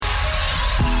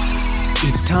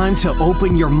It's time to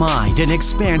open your mind and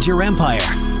expand your empire.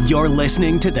 You're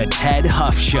listening to The Ted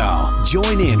Huff Show.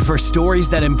 Join in for stories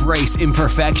that embrace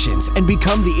imperfections and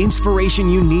become the inspiration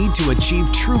you need to achieve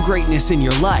true greatness in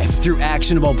your life through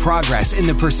actionable progress in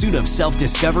the pursuit of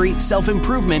self-discovery,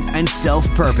 self-improvement, and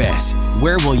self-purpose.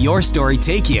 Where will your story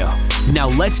take you? Now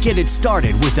let's get it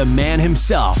started with the man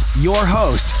himself, your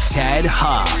host, Ted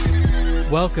Huff.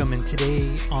 Welcome, and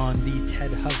today on the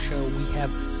Ted Huff Show, we have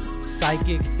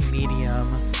psychic medium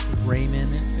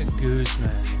Raymond Guzman.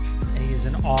 And he's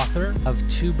an author of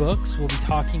 2 books. We'll be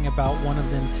talking about one of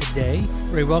them today.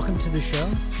 Ray, welcome to the show.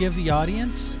 Give the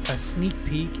audience a sneak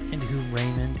peek into who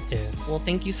Raymond is. Well,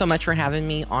 thank you so much for having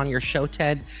me on your show,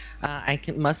 Ted.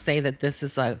 Must say that this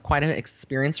is quite an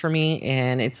experience for me,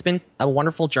 and it's been a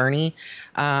wonderful journey.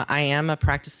 I am a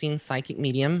practicing psychic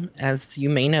medium, as you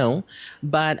may know,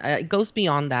 but it goes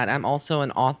beyond that. I'm also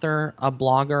an author, a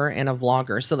blogger, and a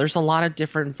vlogger. So there's a lot of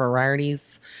different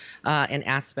varieties and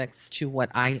aspects to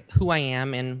who I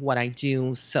am and what I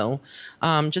do. So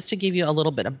just to give you a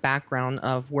little bit of background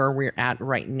of where we're at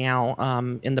right now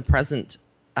in the present.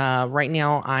 Right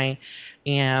now, I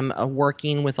am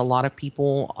working with a lot of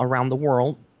people around the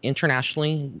world,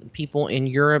 internationally, people in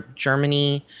Europe,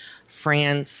 Germany,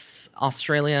 France,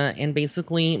 Australia, and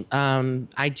basically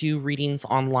I do readings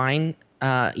online,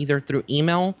 either through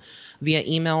via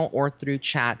email or through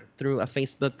chat, through a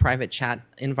Facebook private chat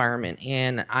environment.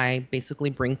 And I basically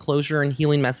bring closure and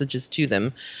healing messages to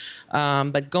them.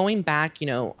 But going back,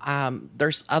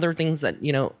 there's other things that,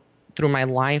 through my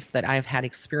life that I've had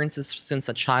experiences since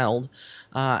a child.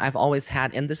 I've always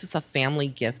had, and this is a family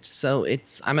gift. So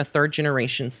I'm a 3rd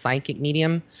generation psychic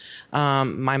medium.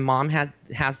 My mom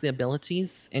has the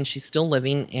abilities, and she's still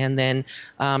living. And then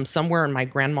somewhere on my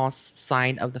grandma's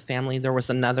side of the family, there was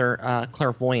another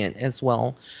clairvoyant as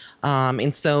well.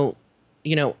 And so,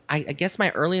 I guess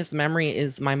my earliest memory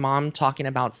is my mom talking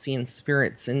about seeing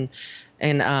spirits and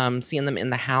seeing them in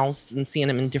the house and seeing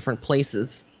them in different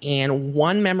places. And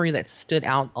one memory that stood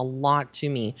out a lot to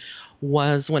me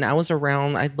was when I was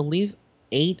around, I believe,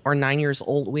 8 or 9 years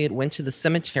old. We had went to the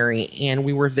cemetery and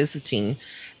we were visiting,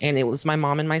 and it was my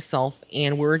mom and myself,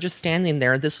 and we were just standing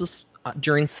there. This was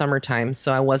during summertime,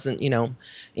 so I wasn't,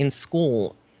 in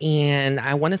school. And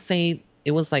I want to say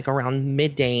it was like around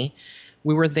midday.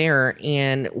 We were there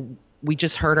and we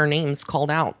just heard our names called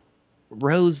out.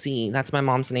 Rosie, that's my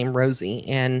mom's name, Rosie,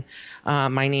 and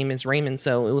my name is Raymond.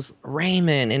 So it was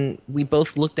Raymond, and we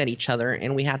both looked at each other,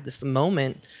 and we had this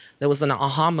moment that was an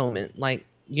aha moment. Like,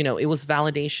 it was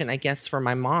validation, I guess, for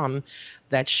my mom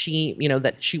that she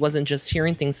wasn't just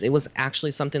hearing things. It was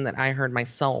actually something that I heard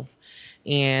myself,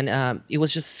 and it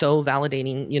was just so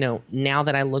validating. Now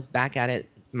that I look back at it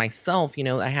myself,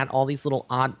 I had all these little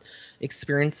odd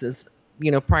experiences.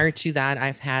 Prior to that,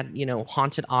 I've had,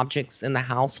 haunted objects in the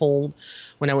household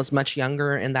when I was much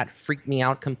younger, and that freaked me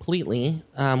out completely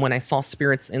when I saw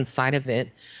spirits inside of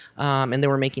it, and they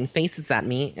were making faces at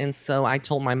me. And so I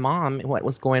told my mom what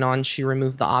was going on. She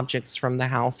removed the objects from the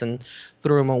house and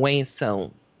threw them away.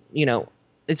 So,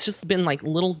 it's just been like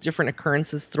little different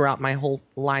occurrences throughout my whole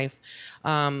life.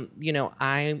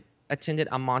 I attended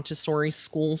a Montessori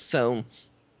school, so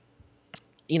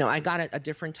I got a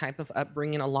different type of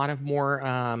upbringing, a lot of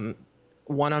more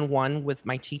one-on-one with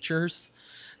my teachers.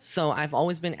 So I've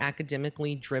always been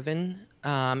academically driven,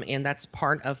 and that's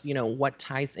part of, what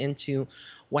ties into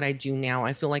what I do now.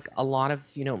 I feel like a lot of,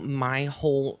 my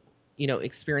whole,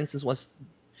 experiences was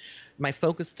my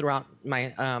focus throughout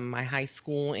my my high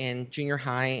school and junior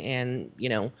high, and,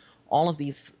 all of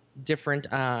these different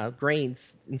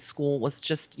grades in school was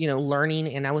just,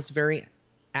 learning, and I was very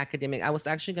academic. I was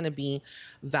actually going to be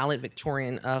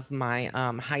valedictorian of my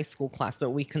high school class, but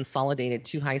we consolidated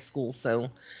 2 high schools. So,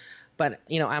 but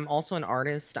I'm also an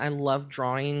artist. I love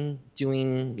drawing,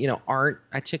 doing art.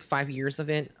 I took 5 years of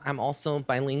it. I'm also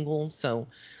bilingual, so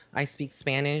I speak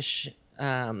Spanish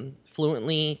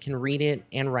fluently, can read it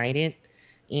and write it.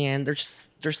 And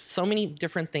there's so many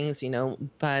different things,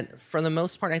 but for the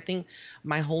most part, I think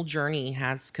my whole journey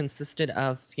has consisted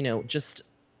of just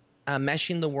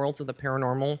meshing the worlds of the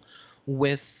paranormal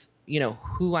with,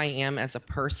 who I am as a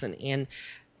person,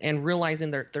 and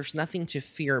realizing there's nothing to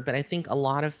fear. But I think a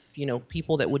lot of,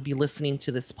 people that would be listening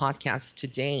to this podcast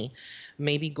today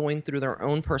may be going through their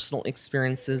own personal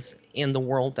experiences in the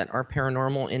world that are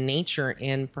paranormal in nature,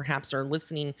 and perhaps are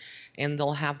listening and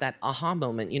they'll have that aha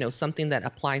moment, something that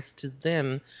applies to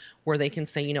them, where they can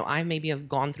say, I maybe have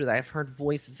gone through that. I've heard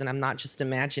voices and I'm not just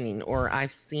imagining, or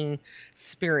I've seen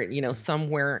spirit,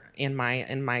 somewhere in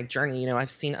my journey.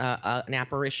 I've seen an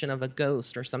apparition of a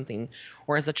ghost or something,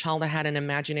 or as a child, I had an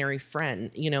imaginary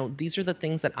friend. These are the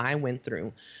things that I went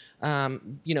through.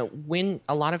 When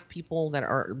a lot of people that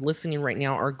are listening right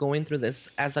now are going through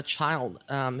this, as a child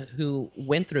who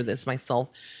went through this myself,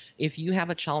 if you have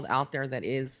a child out there that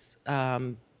is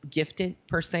gifted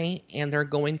per se, and they're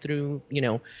going through,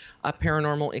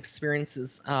 paranormal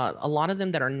experiences, a lot of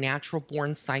them that are natural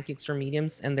born psychics or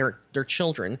mediums, and they're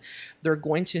children, they're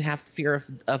going to have fear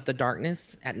of the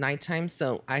darkness at nighttime.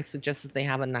 So I suggest that they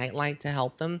have a nightlight to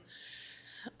help them.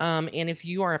 And if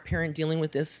you are a parent dealing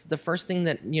with this, the first thing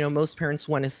that, most parents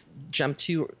want to jump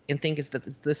to and think is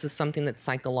that this is something that's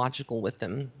psychological with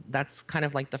them. That's kind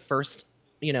of like the first,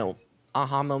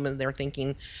 aha moment. They're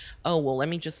thinking, oh, well, let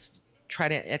me just try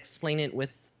to explain it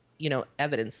with,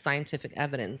 evidence, scientific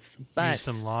evidence. But use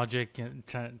some logic and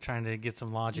trying to get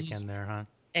some logic in there, huh?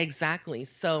 Exactly.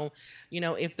 So,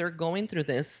 if they're going through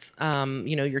this,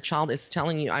 your child is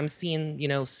telling you, I'm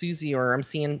seeing, Susie, or I'm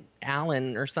seeing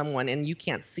Alan or someone, and you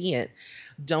can't see it,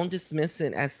 don't dismiss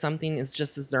it as something is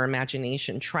just as their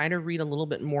imagination. Try to read a little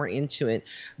bit more into it,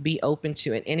 be open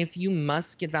to it. And if you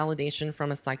must get validation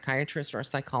from a psychiatrist or a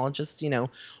psychologist,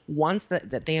 once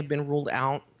that they have been ruled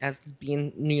out as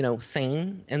being,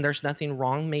 sane and there's nothing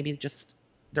wrong, maybe just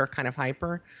they're kind of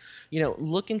hyper,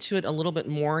 look into it a little bit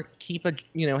more, keep a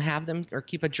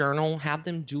journal, have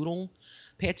them doodle,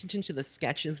 pay attention to the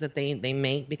sketches that they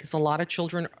make, because a lot of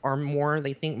children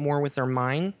they think more with their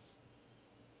mind.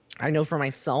 I know for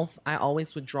myself, I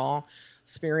always would draw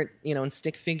spirit, and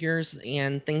stick figures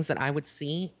and things that I would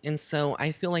see. And so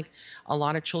I feel like a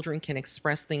lot of children can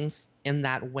express things in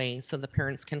that way, so the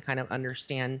parents can kind of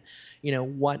understand,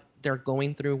 what they're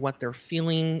going through, what they're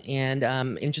feeling, and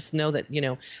just know that,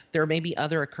 there may be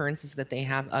other occurrences that they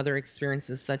have, other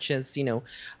experiences, such as,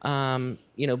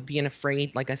 being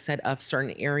afraid, like I said, of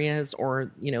certain areas,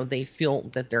 or, they feel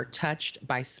that they're touched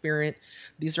by spirit.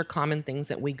 These are common things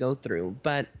that we go through.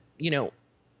 But,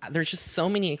 there's just so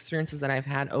many experiences that I've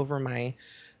had over my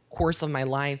course of my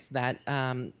life that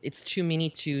it's too many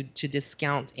to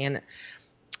discount. And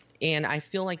I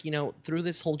feel like, through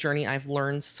this whole journey, I've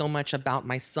learned so much about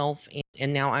myself.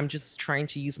 And now I'm just trying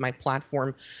to use my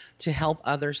platform to help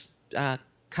others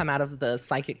come out of the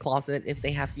psychic closet if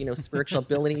they have, spiritual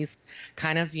abilities,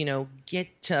 kind of, get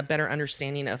to a better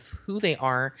understanding of who they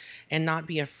are and not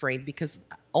be afraid, because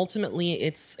ultimately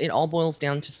it all boils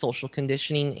down to social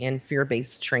conditioning and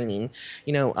fear-based training.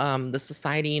 The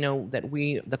society,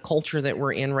 the culture that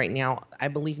we're in right now, I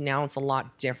believe now it's a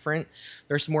lot different.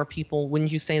 There's more people.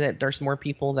 Wouldn't you say that there's more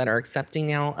people that are accepting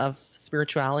now of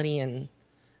spirituality and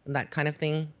that kind of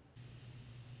thing?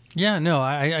 Yeah, no,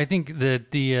 I think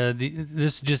that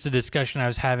this is just a discussion I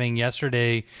was having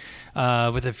yesterday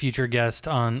with a future guest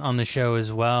on the show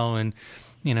as well, and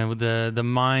the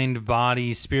mind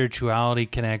body spirituality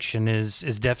connection is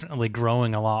definitely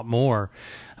growing a lot more,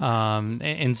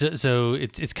 and so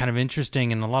it's kind of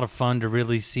interesting and a lot of fun to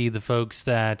really see the folks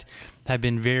that have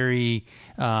been very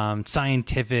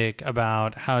scientific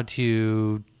about how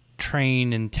to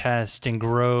train and test and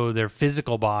grow their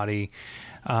physical body.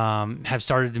 Have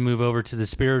started to move over to the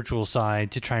spiritual side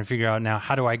to try and figure out now,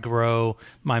 how do I grow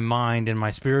my mind and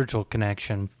my spiritual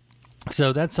connection?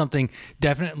 So that's something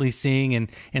definitely seeing,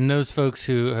 and those folks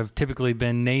who have typically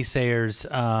been naysayers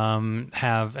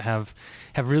have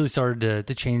really started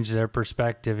to change their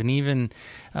perspective, and even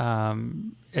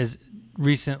as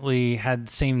recently had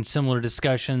similar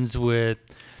discussions with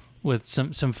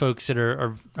some folks that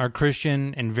are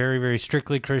Christian and very, very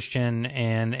strictly Christian,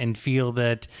 and feel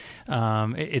that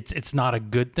it's not a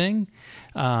good thing.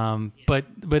 But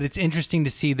it's interesting to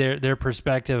see their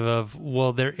perspective of,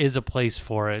 well, there is a place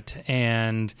for it,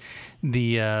 and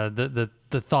the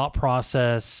thought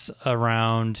process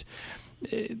around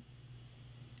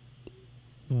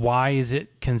why is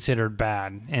it considered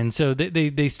bad, and so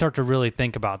they start to really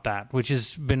think about that, which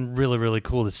has been really, really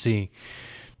cool to see.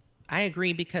 I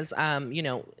agree, because, and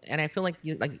I feel like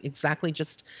exactly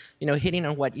just, hitting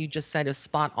on what you just said is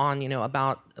spot on,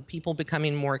 about people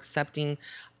becoming more accepting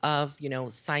of,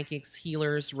 psychics,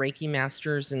 healers, Reiki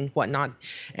masters, and whatnot.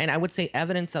 And I would say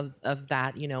evidence of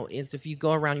that, is if you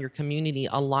go around your community,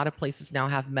 a lot of places now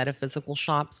have metaphysical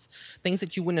shops, things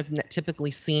that you wouldn't have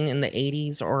typically seen in the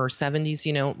 80s or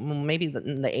 70s, maybe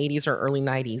in the 80s or early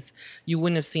 90s. You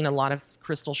wouldn't have seen a lot of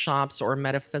crystal shops or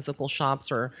metaphysical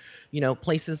shops, or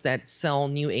places that sell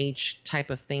new age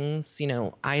type of things,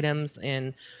 items.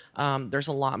 And there's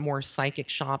a lot more psychic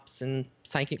shops and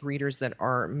psychic readers that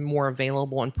are more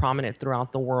available and prominent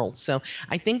throughout the world. So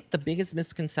I think the biggest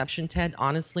misconception, Ted,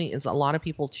 honestly, is a lot of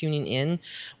people tuning in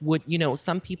would,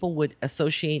 some people would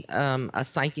associate a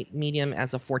psychic medium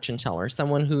as a fortune teller,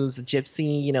 someone who's a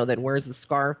gypsy, that wears a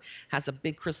scarf, has a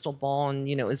big crystal ball, and,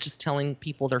 is just telling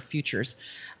people their futures.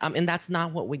 And that's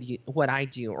not what I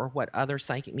do or what other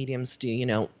psychic mediums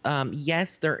do.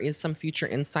 Yes, there is some future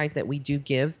insight that we do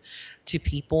give to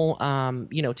people,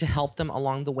 to help them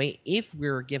along the way if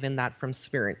we're given that from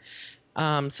spirit.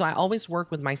 So I always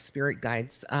work with my spirit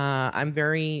guides. I'm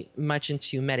very much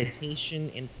into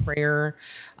meditation and prayer.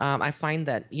 I find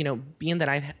that, being that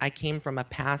I came from a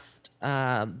past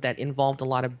that involved a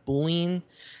lot of bullying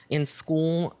in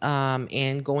school,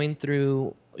 and going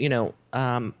through,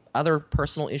 other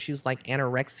personal issues like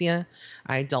anorexia,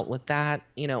 I dealt with that.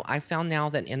 I found now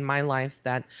that in my life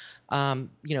that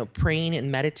praying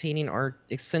and meditating are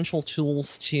essential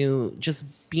tools to just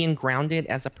being grounded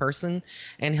as a person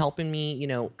and helping me,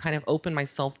 kind of open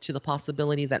myself to the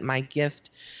possibility that my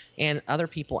gift and other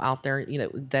people out there,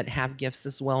 that have gifts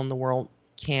as well in the world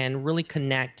can really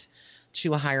connect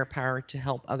to a higher power to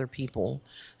help other people.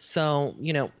 So,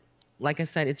 like I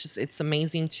said, it's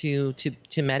amazing to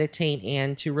meditate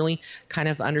and to really kind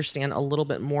of understand a little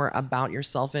bit more about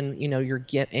yourself and, your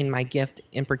gift and my gift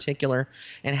in particular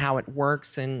and how it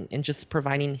works and just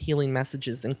providing healing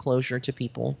messages and closure to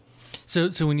people. So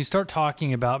when you start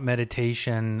talking about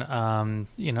meditation,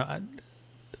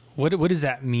 what does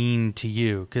that mean to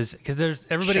you? Because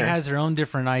everybody Sure. has their own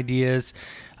different ideas.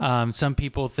 Some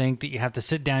people think that you have to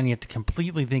sit down, you have to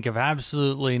completely think of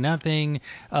absolutely nothing.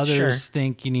 Others Sure.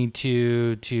 think you need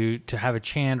to have a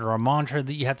chant or a mantra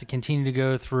that you have to continue to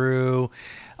go through.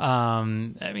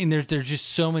 There's just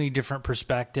so many different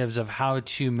perspectives of how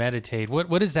to meditate. What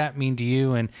does that mean to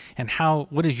you, and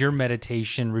what does your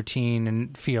meditation routine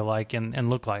and feel like and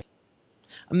look like?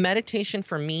 Meditation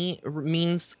for me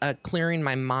means clearing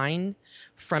my mind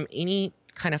from any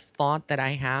kind of thought that I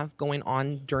have going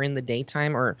on during the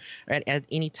daytime or at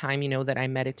any time, that I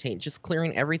meditate. Just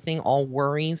clearing everything, all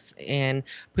worries, and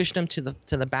push them to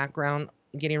the background.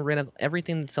 Getting rid of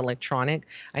everything that's electronic.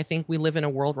 I think we live in a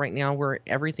world right now where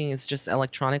everything is just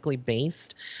electronically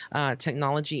based.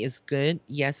 Technology is good.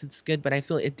 Yes, it's good, but I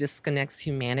feel it disconnects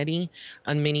humanity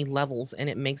on many levels, and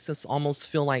it makes us almost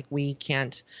feel like we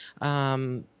can't,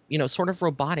 sort of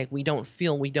robotic. We don't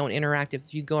feel, we don't interact.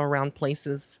 If you go around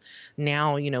places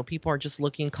now, people are just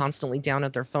looking constantly down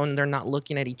at their phone, and they're not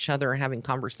looking at each other or having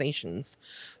conversations.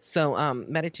 So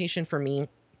meditation for me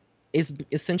is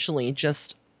essentially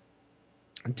just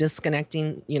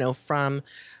disconnecting, from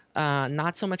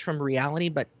not so much from reality,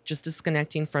 but just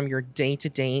disconnecting from your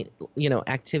day-to-day,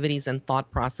 activities and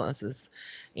thought processes.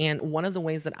 And one of the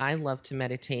ways that I love to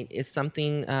meditate is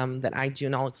something that I do,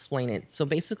 and I'll explain it. So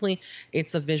basically,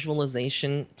 it's a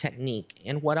visualization technique.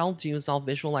 And what I'll do is I'll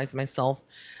visualize myself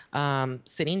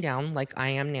sitting down like I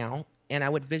am now, and I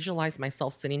would visualize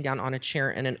myself sitting down on a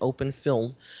chair in an open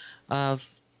field of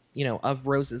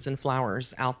roses and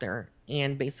flowers out there.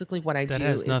 And basically what I do is... That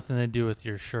has nothing to do with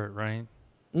your shirt, right?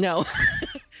 No.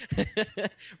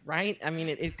 Right? I mean,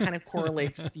 it kind of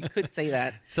correlates. You could say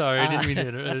that. Sorry, I didn't mean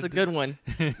to... That's a good one.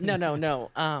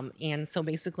 No. And so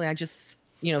basically I just,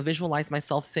 visualize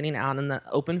myself sitting out in the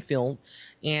open field,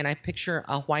 and I picture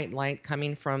a white light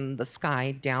coming from the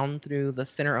sky down through the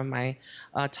center of my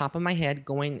top of my head,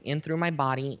 going in through my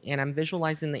body, and I'm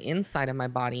visualizing the inside of my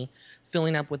body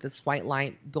filling up with this white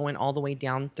light going all the way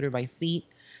down through my feet.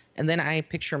 And then I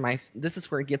picture this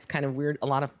is where it gets kind of weird. A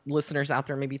lot of listeners out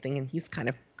there may be thinking he's kind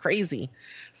of crazy.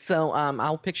 So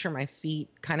I'll picture my feet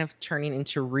kind of turning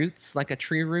into roots, like a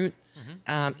tree root,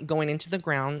 going into the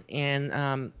ground,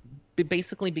 and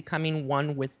basically becoming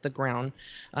one with the ground,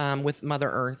 with Mother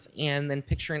Earth, and then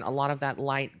picturing a lot of that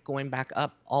light going back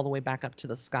up, all the way back up to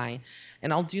the sky.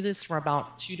 And I'll do this for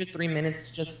about 2 to 3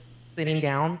 minutes, just sitting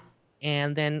down,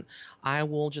 and then I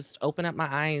will just open up my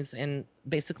eyes, and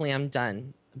basically I'm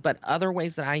done. But other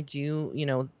ways that I do,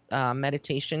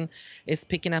 meditation is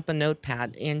picking up a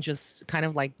notepad and just kind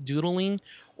of like doodling,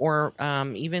 or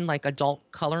even like adult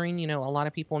coloring. A lot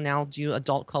of people now do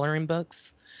adult coloring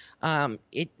books.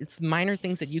 It's minor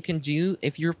things that you can do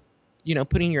if you're,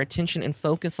 putting your attention and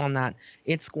focus on that.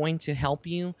 It's going to help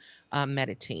you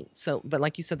meditate. So, but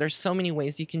like you said, there's so many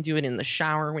ways you can do it in the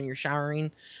shower when you're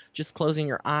showering, just closing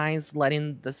your eyes,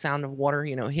 letting the sound of water,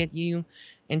 hit you,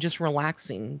 and just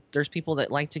relaxing. There's people that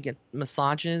like to get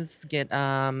massages, get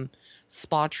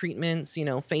spa treatments,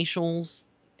 facials,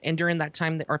 and during that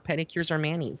time, or pedicures or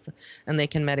manis, and they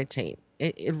can meditate.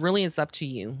 it really is up to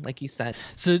you, like you said.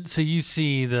 So you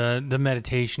see the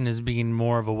meditation as being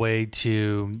more of a way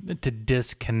to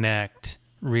disconnect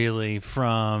really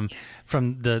from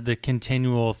the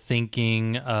continual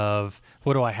thinking of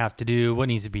what do I have to do, what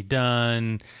needs to be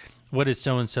done, what does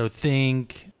so and so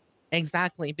think.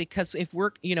 Exactly, because if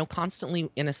we're,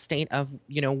 constantly in a state of,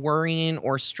 worrying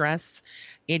or stress,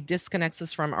 it disconnects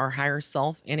us from our higher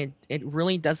self, and it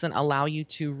really doesn't allow you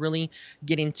to really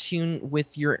get in tune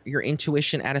with your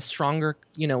intuition at a stronger,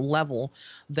 level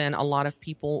than a lot of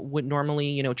people would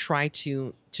normally, try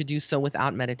to do so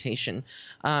without meditation.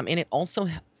 And it also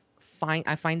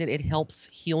I find that it helps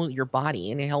heal your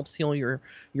body and it helps heal your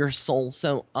soul.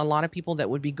 So a lot of people that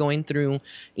would be going through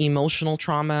emotional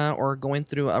trauma or going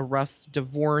through a rough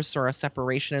divorce or a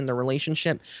separation in their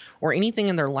relationship or anything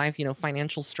in their life,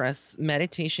 financial stress,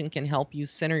 meditation can help you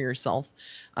center yourself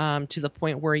to the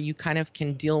point where you kind of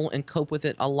can deal and cope with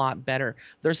it a lot better.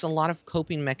 There's a lot of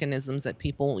coping mechanisms that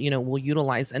people, will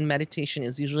utilize, and meditation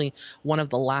is usually one of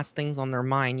the last things on their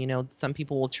mind. Some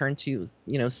people will turn to,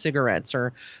 cigarettes,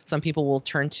 or some people will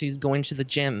turn to going to the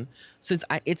gym. So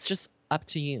it's just up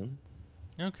to you.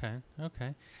 Okay.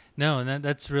 No, and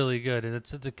that's really good.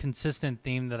 It's a consistent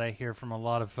theme that I hear from a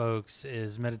lot of folks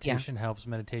is meditation helps.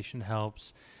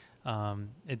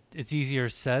 It's easier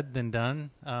said than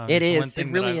done. It is. One thing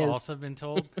it really that I've is. also been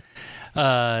told.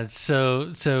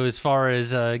 So as far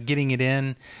as getting it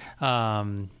in,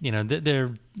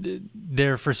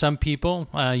 they're for some people.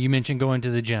 You mentioned going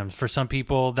to the gyms. For some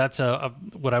people, that's a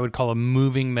what I would call a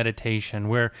moving meditation,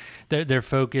 where they're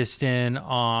focused in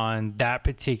on that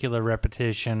particular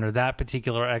repetition or that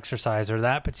particular exercise or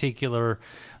that particular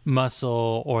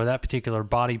muscle or that particular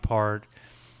body part.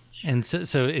 And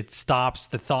so it stops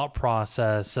the thought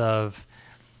process of,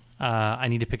 I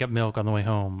need to pick up milk on the way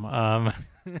home. I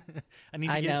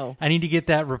need to get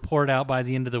that report out by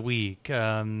the end of the week.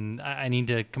 I need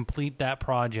to complete that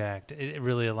project. It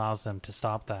really allows them to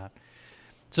stop that.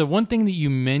 So one thing that you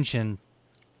mentioned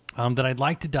that I'd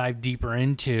like to dive deeper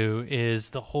into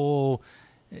is the whole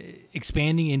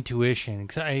expanding intuition.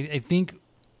 Because I think,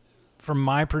 from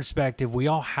my perspective, we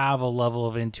all have a level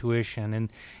of intuition, and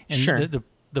sure.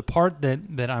 The part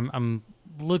that I'm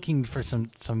looking for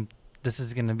some this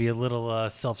is going to be a little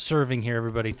self-serving here,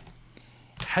 everybody.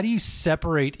 How do you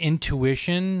separate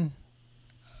intuition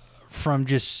from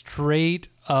just straight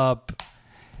up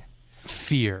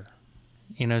fear?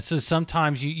 So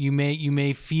sometimes you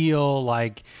may feel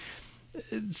like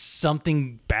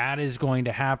something bad is going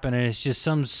to happen, and it's just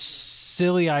some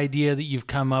silly idea that you've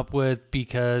come up with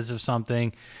because of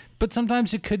something. But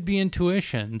sometimes it could be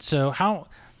intuition. So how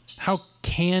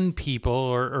can people,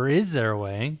 or is there a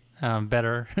way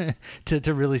better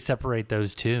to really separate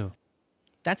those two?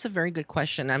 That's a very good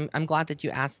question. I'm glad that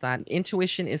you asked that.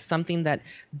 Intuition is something that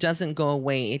doesn't go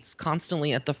away. It's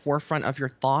constantly at the forefront of your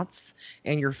thoughts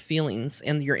and your feelings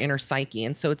and your inner psyche.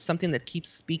 And so it's something that keeps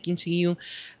speaking to you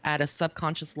at a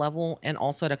subconscious level and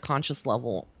also at a conscious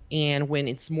level. And when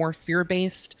it's more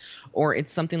fear-based, or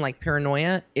it's something like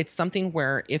paranoia, it's something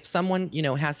where if someone,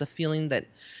 has a feeling that,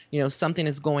 something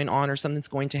is going on or something's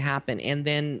going to happen, and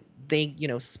then they,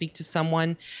 speak to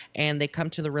someone and they come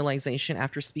to the realization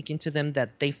after speaking to them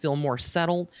that they feel more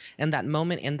settled in that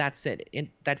moment, and that's it.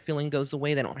 That feeling goes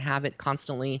away. They don't have it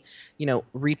constantly,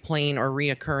 replaying or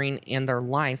reoccurring in their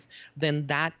life. Then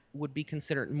that would be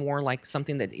considered more like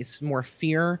something that is more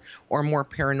fear or more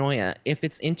paranoia. If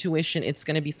it's intuition, it's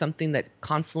going to be something that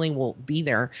constantly will be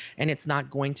there, and it's not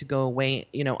going to go away,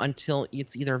 until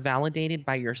it's either validated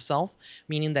by yourself,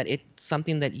 meaning that it's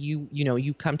something that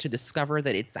you come to discover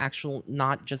that it's actual,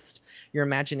 not just your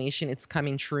imagination, it's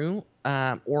coming true,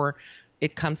 or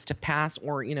it comes to pass,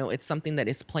 or, it's something that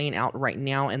is playing out right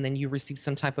now, and then you receive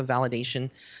some type of validation,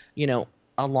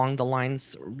 along the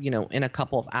lines, in a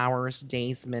couple of hours,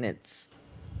 days, minutes.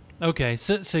 Okay,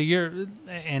 so you're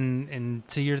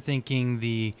so you're thinking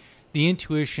the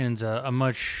intuition's a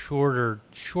much shorter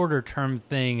term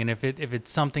thing, and if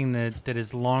it's something that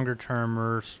is longer term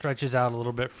or stretches out a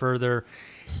little bit further,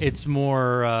 it's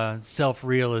more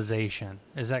self-realization.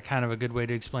 Is that kind of a good way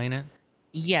to explain it?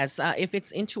 Yes, if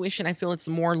it's intuition, I feel it's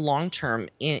more long-term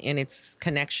in its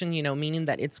connection, meaning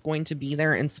that it's going to be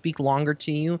there and speak longer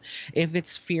to you. If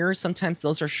it's fear, sometimes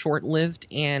those are short-lived,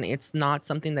 and it's not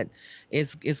something that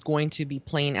is going to be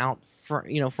playing out for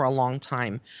a long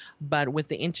time. But with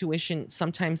the intuition,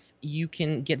 sometimes you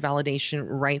can get validation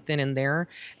right then and there,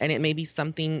 and it may be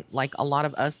something like a lot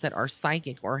of us that are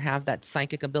psychic or have that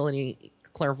psychic ability,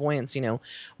 clairvoyance,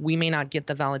 we may not get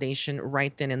the validation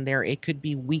right then and there. It could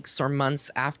be weeks or months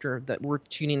after that we're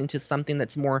tuning into something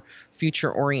that's more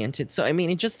future oriented. So, I mean,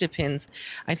 it just depends.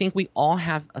 I think we all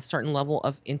have a certain level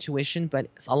of intuition, but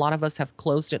a lot of us have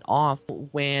closed it off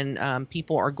when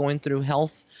people are going through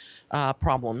health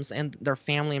problems, and their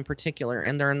family in particular,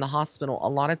 and they're in the hospital. A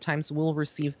lot of times we'll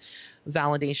receive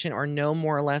validation or know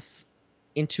more or less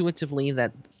intuitively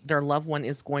that their loved one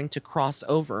is going to cross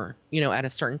over, at a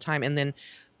certain time. And then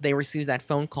they receive that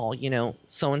phone call,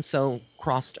 so-and-so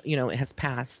crossed, it has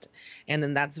passed. And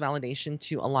then that's validation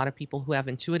to a lot of people who have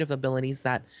intuitive abilities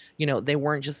that, they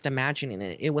weren't just imagining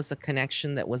it. It was a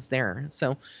connection that was there.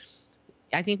 So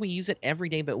I think we use it every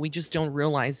day, but we just don't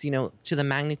realize, to the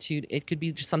magnitude. It could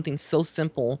be just something so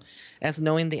simple as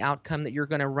knowing the outcome that you're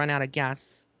going to run out of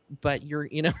gas, but you're,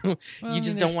 Well, you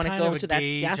just don't want to go to that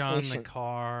gas on station. The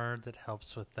car that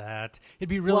helps with that. It'd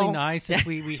be really nice if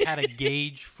we had a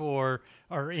gauge for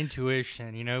our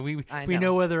intuition. We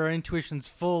know whether our intuition's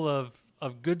full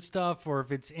of good stuff or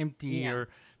if it's empty or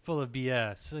full of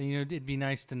BS. So, it'd be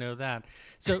nice to know that.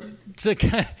 So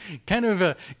kind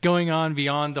of going on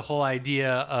beyond the whole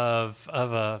idea of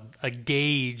a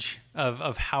gauge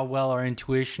of how well our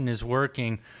intuition is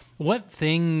working, what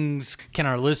things can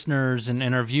our listeners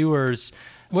and our viewers,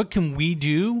 what can we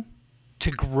do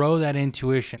to grow that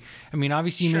intuition? I mean,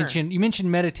 obviously you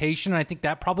mentioned meditation, and I think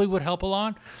that probably would help a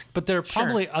lot, but there are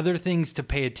probably other things to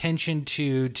pay attention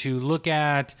to look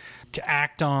at, to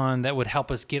act on that would help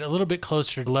us get a little bit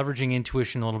closer to leveraging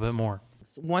intuition a little bit more.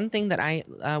 One thing that I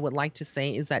would like to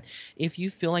say is that if you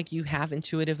feel like you have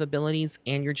intuitive abilities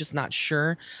and you're just not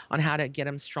sure on how to get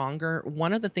them stronger,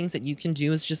 one of the things that you can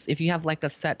do is just, if you have like a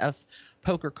set of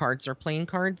poker cards or playing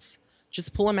cards,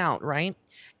 just pull them out, right?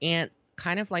 And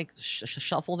kind of like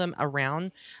shuffle them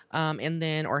around, and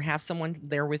then, or have someone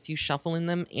there with you shuffling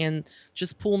them, and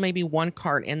just pull maybe one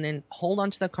card and then hold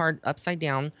onto the card upside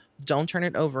down. Don't turn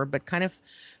it over, but kind of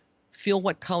feel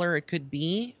what color it could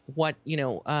be, what,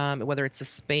 whether it's a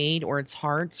spade or it's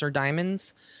hearts or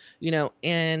diamonds,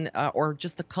 and or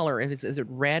just the color. Is it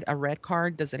red, a red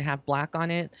card? Does it have black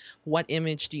on it? What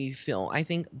image do you feel? I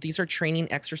think these are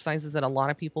training exercises that a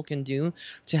lot of people can do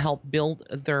to help build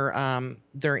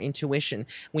their intuition.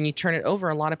 When you turn it over,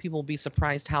 a lot of people will be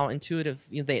surprised how intuitive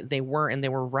they were, and they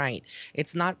were right.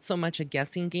 It's not so much a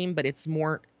guessing game, but it's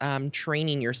more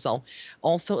training yourself.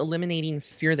 Also eliminating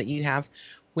fear that you have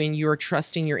when you're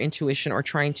trusting your intuition or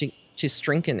trying to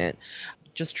strengthen it.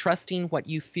 Just trusting what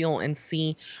you feel and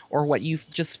see, or what you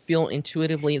just feel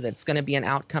intuitively that's going to be an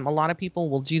outcome. A lot of people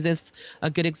will do this. A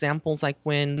good example is like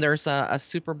when there's a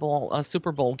Super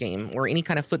Bowl game or any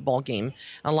kind of football game.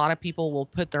 A lot of people will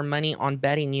put their money on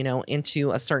betting,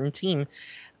 into a certain team.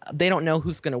 They don't know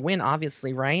who's going to win,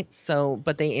 obviously, right? So,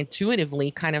 but they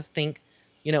intuitively kind of think,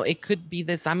 it could be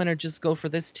this, I'm going to just go for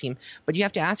this team. But you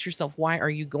have to ask yourself, why are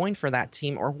you going for that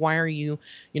team? Or why are you,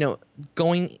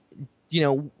 going,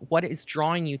 what is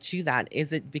drawing you to that?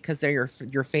 Is it because they're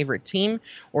your favorite team?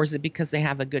 Or is it because they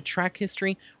have a good track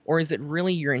history? Or is it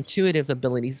really your intuitive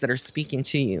abilities that are speaking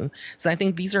to you? So I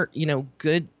think these are,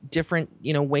 good, different,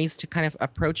 ways to kind of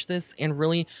approach this and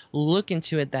really look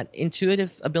into it, that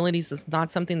intuitive abilities is not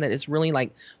something that is really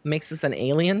like makes us an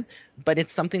alien, but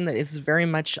it's something that is very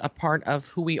much a part of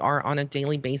who we are on a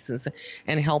daily basis,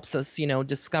 and helps us,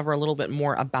 discover a little bit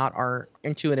more about our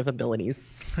intuitive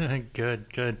abilities.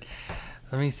 Good.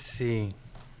 Let me see.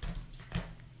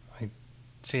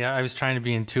 I was trying to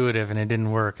be intuitive and it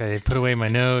didn't work. I put away my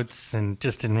notes and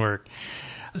just didn't work.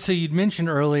 So you'd mentioned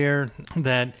earlier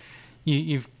that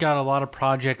you've got a lot of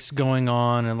projects going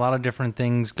on and a lot of different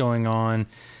things going on.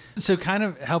 So kind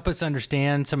of help us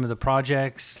understand some of the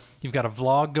projects. You've got a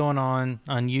vlog going on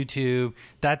YouTube.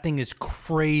 That thing is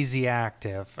crazy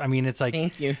active. I mean, it's like,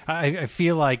 thank you. I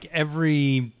feel like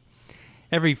every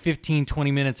 15,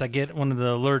 20 minutes, I get one of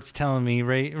the alerts telling me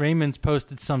Raymond's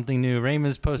posted something new.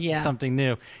 Raymond's posted something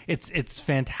new. It's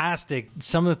fantastic.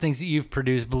 Some of the things that you've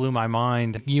produced blew my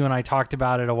mind. You and I talked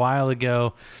about it a while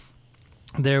ago.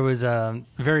 There was a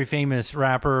very famous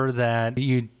rapper that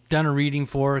you'd done a reading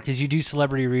for, because you do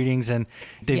celebrity readings, and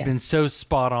they've been so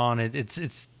spot on.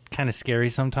 It's kind of scary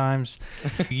sometimes.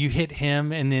 You hit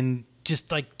him, and then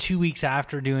just like 2 weeks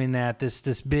after doing that,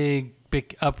 this big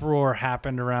uproar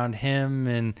happened around him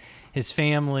and his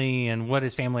family, and what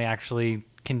his family actually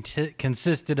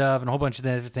consisted of, and a whole bunch of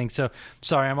different things. So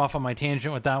sorry, I'm off on my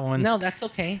tangent with that one. No, that's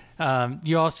okay.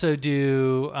 You also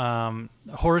do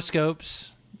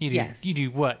horoscopes. You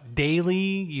do what? Daily?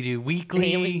 You do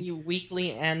weekly? Daily,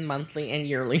 weekly, and monthly, and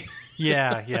yearly.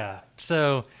 Yeah.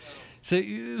 So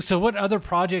what other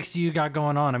projects do you got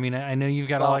going on? I mean, I know you've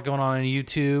got a lot going on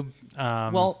YouTube.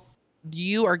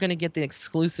 you are going to get the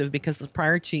exclusive because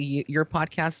prior to your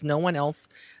podcast, no one else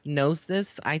knows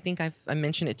this. I think I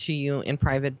mentioned it to you in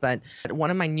private, but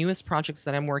one of my newest projects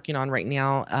that I'm working on right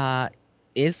now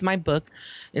is my book.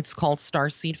 It's called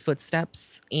Starseed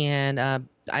Footsteps, and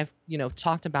I've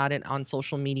talked about it on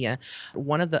social media.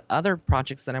 One of the other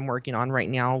projects that I'm working on right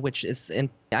now,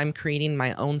 I'm creating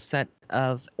my own set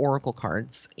of oracle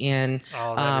cards, and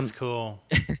that is cool.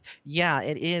 Yeah,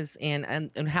 it is.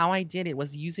 And how I did it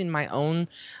was using my own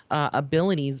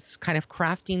abilities, kind of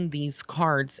crafting these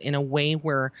cards in a way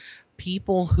where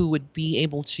people who would be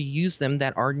able to use them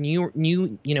that are new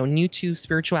to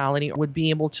spirituality would be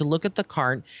able to look at the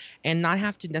card and not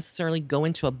have to necessarily go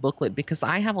into a booklet, because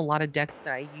I have a lot of decks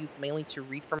that I use mainly to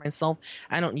read for myself.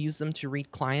 I don't use them to read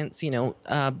clients,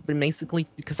 but basically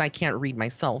because I can't read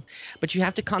myself. But you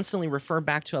have to constantly refer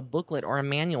back to a booklet or a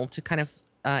manual to kind of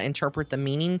interpret the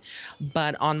meaning.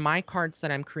 But on my cards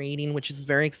that I'm creating, which is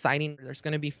very exciting, there's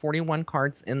going to be 41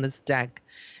 cards in this deck,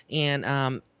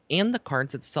 and in the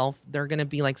cards itself, they're going to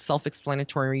be like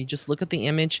self-explanatory. You just look at the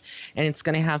image and it's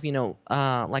going to have,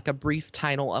 like a brief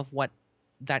title of what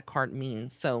that card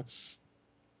means. So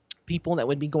people that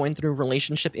would be going through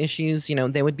relationship issues,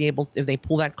 they would be able, if they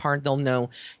pull that card, they'll know,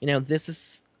 this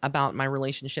is about my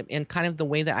relationship. And kind of the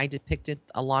way that I depicted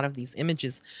a lot of these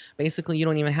images, basically you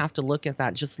don't even have to look at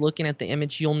that. Just looking at the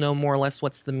image, you'll know more or less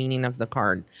what's the meaning of the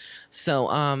card. So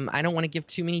I don't want to give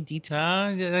too many details.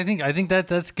 I think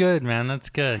that's good, man. That's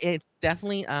good. It's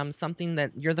definitely something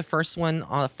that you're the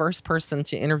first person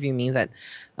to interview me that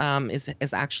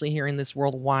is actually hearing this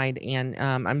worldwide. And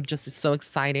I'm just so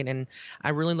excited, and I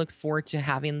really look forward to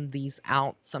having these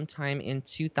out sometime in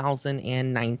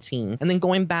 2019. And then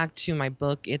going back to my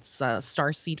book, it's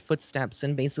Starseed Footsteps,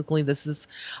 and basically this is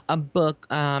a book,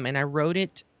 and I wrote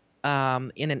it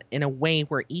in a way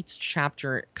where each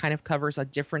chapter kind of covers a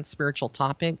different spiritual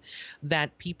topic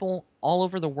that people all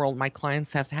over the world, my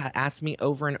clients, have asked me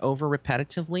over and over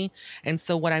repetitively. And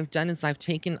so what I've done is I've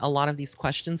taken a lot of these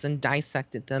questions and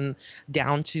dissected them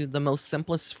down to the most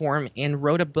simplest form and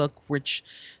wrote a book which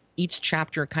each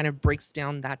chapter kind of breaks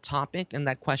down that topic and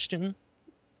that question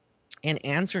and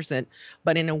answers it,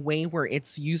 but in a way where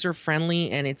it's user-friendly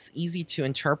and it's easy to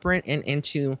interpret and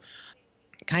to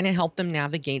kind of help them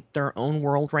navigate their own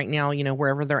world right now,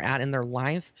 wherever they're at in their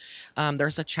life.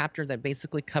 There's a chapter that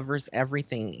basically covers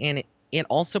everything, and it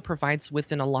also provides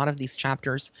within a lot of these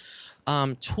chapters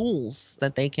tools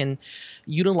that they can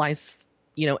utilize,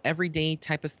 everyday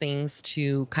type of things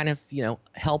to kind of,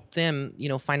 help them,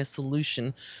 find a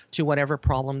solution to whatever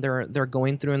problem they're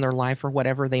going through in their life or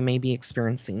whatever they may be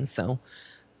experiencing. So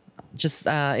just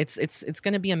it's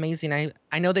going to be amazing.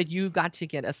 I know that you got to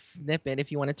get a snippet.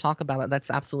 If you want to talk about it,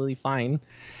 that's absolutely fine.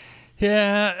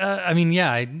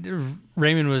 Yeah,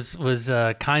 Raymond was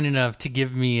kind enough to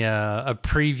give me a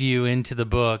preview into the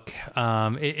book.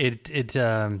 It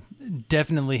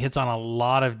definitely hits on a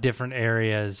lot of different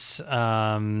areas.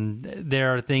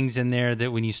 There are things in there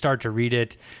that when you start to read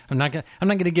it, I'm not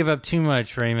gonna give up too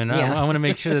much, Raymond. Yeah. I want to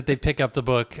make sure that they pick up the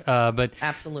book. But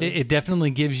absolutely, it definitely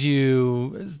gives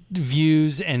you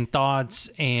views and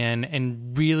thoughts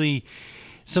and really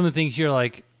some of the things you're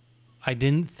like, I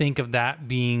didn't think of that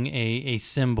being a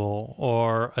symbol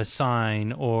or a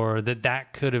sign, or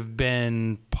that could have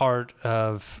been part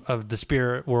of the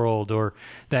spirit world, or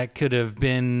that could have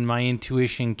been my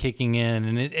intuition kicking in.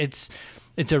 And it's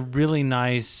a really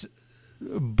nice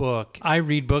book. I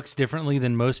read books differently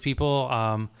than most people.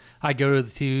 I go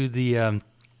to the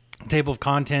table of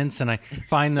contents and I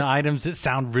find the items that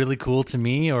sound really cool to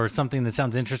me or something that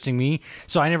sounds interesting to me.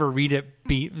 So I never read it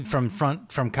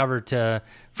from cover to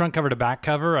front cover to back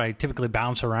cover. I typically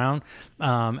bounce around.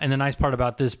 And the nice part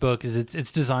about this book is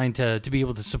it's designed to be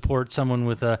able to support someone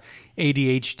with a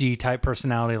ADHD type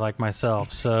personality like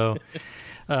myself. So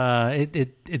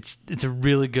it's a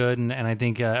really good, and I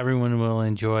think everyone will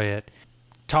enjoy it.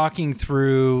 Talking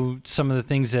through some of the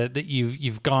things that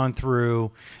you've gone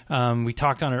through, we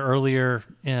talked on it earlier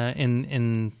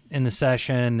in the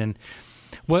session, and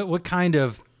what kind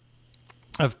of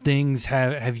things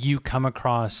have you come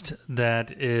across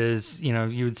that is,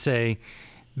 you would say,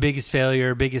 biggest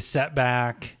failure, biggest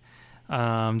setback,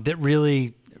 that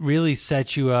really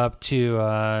set you up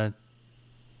to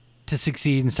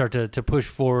succeed and start to push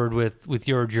forward with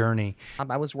your journey?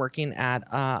 I was working at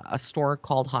a store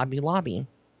called Hobby Lobby,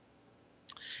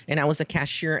 and I was a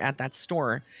cashier at that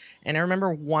store. And I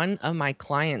remember one of my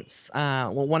clients, I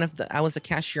was a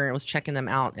cashier and I was checking them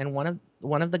out. And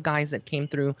one of the guys that came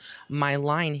through my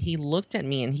line, he looked at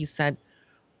me and he said,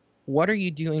 "What are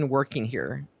you doing working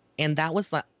here?" And that was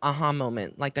the aha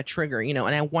moment, like a trigger, and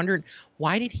I wondered,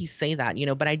 why did he say that,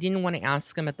 but I didn't want to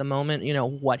ask him at the moment,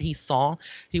 what he saw.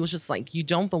 He was just like, you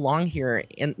don't belong here.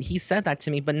 And he said that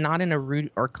to me, but not in a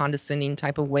rude or condescending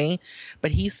type of way.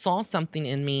 But he saw something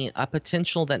in me, a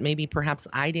potential that maybe perhaps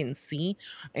I didn't see.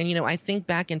 And, I think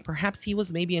back, and perhaps he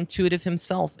was maybe intuitive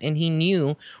himself, and he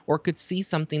knew or could see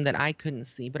something that I couldn't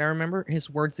see. But I remember his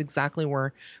words exactly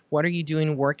were, what are you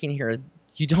doing working here?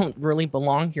 You don't really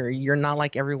belong here. You're not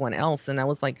like everyone else. And I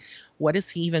was like, what does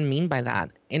he even mean by that?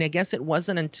 And I guess it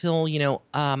wasn't until,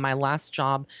 my last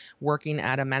job working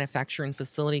at a manufacturing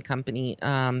facility company,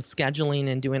 scheduling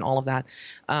and doing all of that,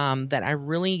 that I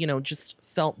really, just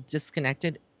felt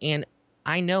disconnected. And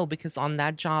I know because on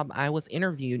that job I was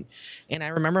interviewed, and I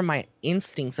remember my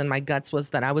instincts and my guts was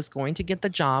that I was going to get the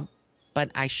job,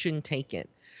 but I shouldn't take it.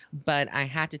 But I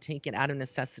had to take it out of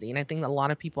necessity. And I think a lot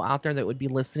of people out there that would be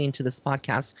listening to this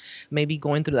podcast may be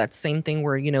going through that same thing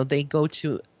where, they go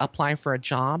to apply for a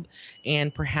job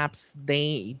and perhaps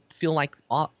they feel like,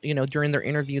 during their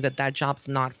interview that job's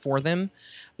not for them,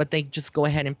 but they just go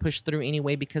ahead and push through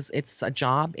anyway because it's a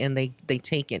job and they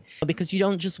take it. Because you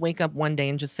don't just wake up one day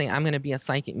and just say, I'm going to be a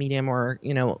psychic medium or,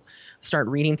 start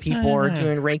reading people or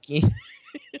doing Reiki.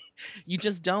 You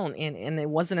just don't. And it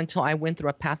wasn't until I went through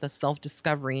a path of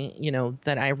self-discovery,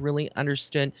 that I really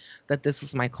understood that this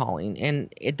was my calling.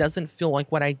 And it doesn't feel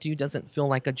like what I do doesn't feel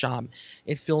like a job.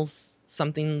 It feels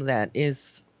something that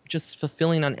is just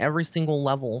fulfilling on every single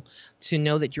level to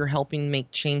know that you're helping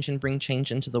make change and bring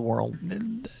change into the world.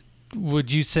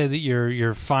 Would you say that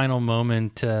your final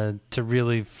moment to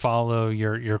really follow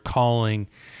your calling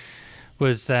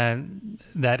was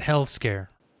that health scare?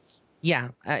 Yeah,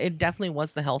 it definitely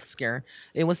was the health scare.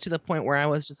 It was to the point where I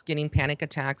was just getting panic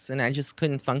attacks and I just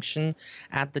couldn't function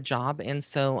at the job. And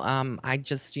so I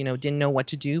just, didn't know what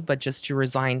to do, but just to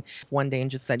resign one day and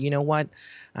just said, you know what,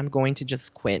 I'm going to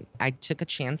just quit. I took a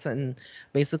chance. And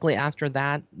basically after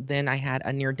that, then I had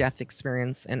a near-death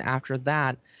experience. And after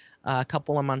that, a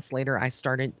couple of months later, I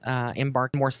started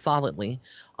embarking more solidly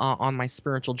on my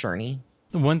spiritual journey.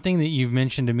 One thing that you've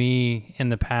mentioned to me in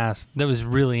the past that was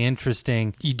really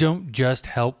interesting, you don't just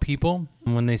help people.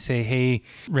 When they say, hey,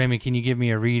 Raymond, can you give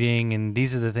me a reading? And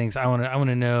these are the things I want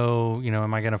to know,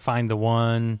 am I going to find the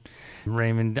one?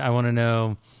 Raymond, I want to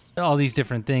know all these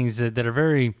different things that are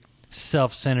very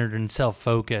self-centered and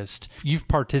self-focused. You've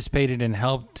participated and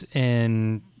helped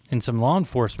in some law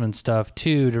enforcement stuff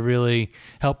too, to really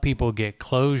help people get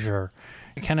closure.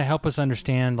 Kind of help us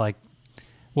understand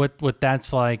what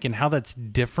that's like and how that's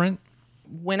different.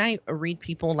 When I read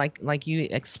people like you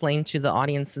explained to the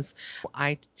audiences,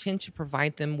 I tend to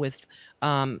provide them with,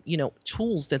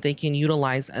 tools that they can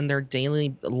utilize in their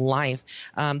daily life.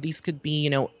 These could be,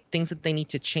 things that they need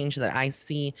to change that I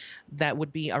see that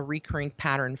would be a recurring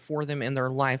pattern for them in their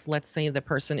life. Let's say the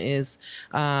person is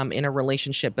in a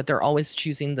relationship, but they're always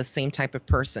choosing the same type of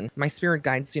person. My spirit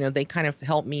guides, they kind of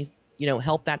help me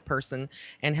help that person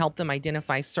and help them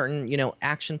identify certain,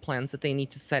 action plans that they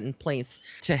need to set in place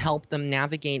to help them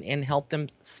navigate and help them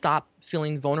stop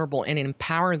feeling vulnerable and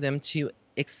empower them to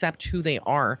accept who they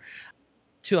are,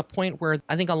 to a point where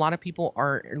I think a lot of people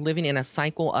are living in a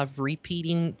cycle of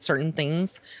repeating certain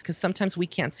things because sometimes we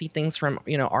can't see things from,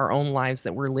 our own lives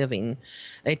that we're living.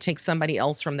 It takes somebody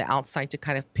else from the outside to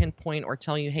kind of pinpoint or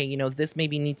tell you, hey, this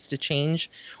maybe needs to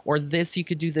change, or this, you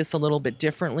could do this a little bit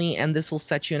differently, and this will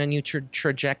set you in a new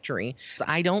trajectory.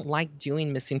 I don't like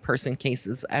doing missing person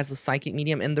cases as a psychic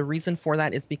medium. And the reason for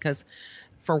that is because,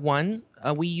 for one,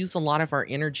 we use a lot of our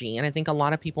energy. And I think a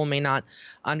lot of people may not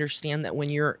understand that when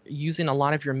you're using a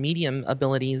lot of your medium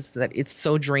abilities, that it's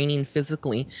so draining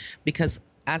physically. Because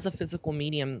as a physical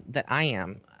medium that I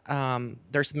am,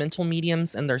 there's mental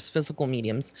mediums and there's physical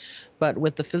mediums. But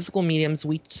with the physical mediums,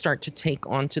 we start to take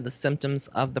on to the symptoms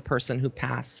of the person who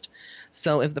passed.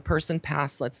 So if the person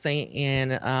passed, let's say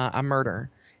in a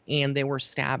murder, and they were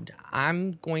stabbed,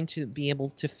 I'm going to be able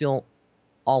to feel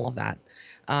all of that.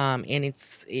 And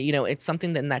it's, it's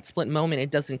something that in that split moment,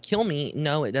 it doesn't kill me.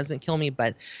 No, it doesn't kill me,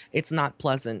 but it's not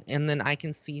pleasant. And then I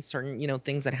can see certain,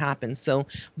 things that happen. So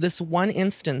this one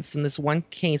instance in this one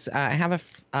case, I have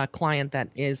a client that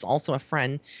is also a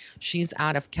friend. She's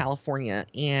out of California,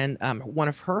 and one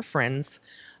of her friends,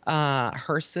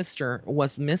 her sister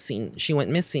was missing. She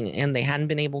went missing, and they hadn't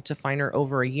been able to find her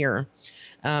over a year.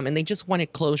 And they just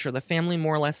wanted closure. The family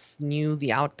more or less knew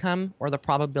the outcome or the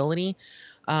probability,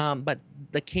 But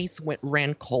the case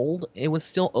ran cold. It was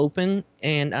still open,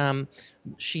 and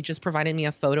she just provided me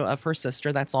a photo of her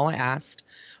sister. That's all I asked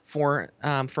for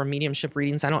mediumship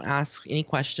readings. I don't ask any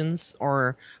questions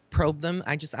or probe them.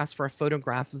 I just ask for a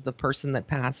photograph of the person that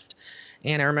passed.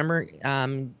 And I remember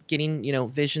getting,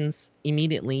 visions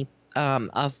immediately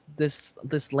of this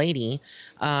lady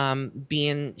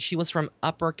she was from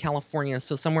Upper California,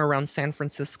 so somewhere around San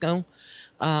Francisco.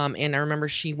 And I remember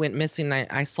she went missing.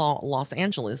 I saw Los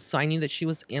Angeles, so I knew that she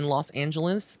was in Los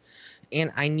Angeles,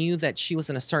 and I knew that she was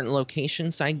in a certain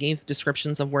location. So I gave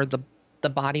descriptions of where the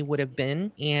body would have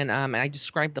been, and I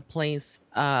described the place.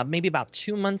 Maybe about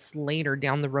 2 months later,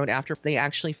 down the road, after they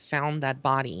actually found that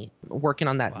body, working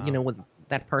on that, Wow. with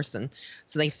that person.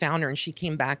 So they found her, and she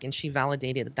came back and she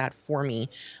validated that for me.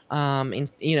 And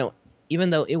even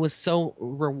though it was so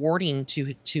rewarding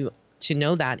to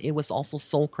know that, it was also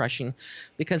soul crushing,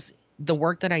 because the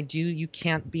work that I do, you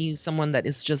can't be someone that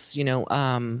is just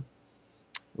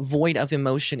void of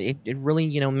emotion. It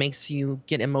really makes you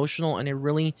get emotional, and it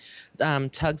really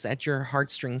tugs at your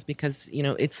heartstrings, because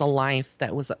it's a life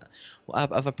that was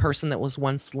of a person that was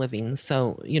once living.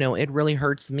 So it really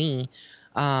hurts me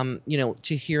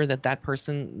to hear that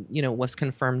person was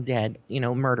confirmed dead,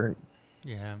 murdered.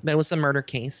 Yeah. But it was a murder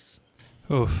case.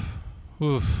 Oof.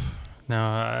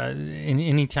 Now,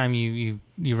 anytime you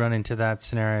run into that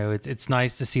scenario, it's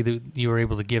nice to see that you were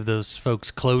able to give those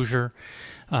folks closure,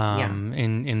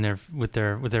 in their with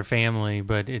their family.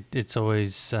 But it's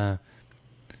always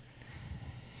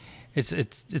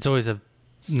it's always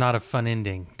not a fun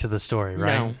ending to the story,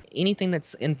 right? No, anything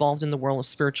that's involved in the world of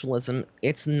spiritualism,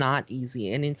 it's not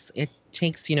easy, and it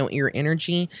takes your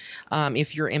energy.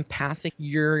 If you're empathic,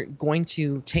 you're going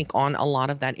to take on a lot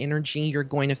of that energy. You're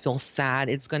going to feel sad.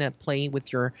 It's going to play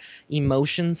with your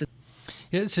emotions.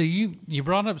 Yeah. So you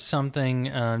brought up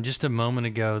something just a moment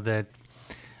ago that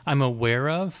I'm aware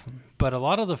of, but a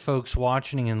lot of the folks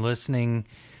watching and listening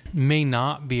may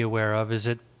not be aware of. Is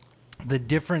it the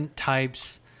different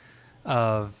types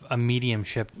of a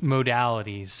mediumship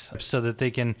modalities, so that they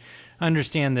can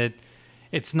understand that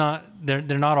it's not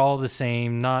they're not all the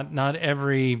same. Not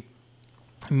every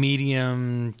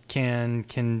medium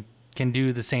can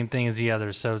do the same thing as the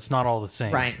other, so it's not all the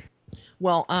same. Right.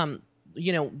 Well,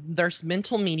 there's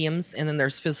mental mediums, and then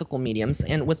there's physical mediums.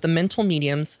 And with the mental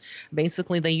mediums,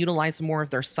 basically they utilize more of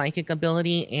their psychic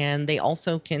ability, and they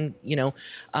also can,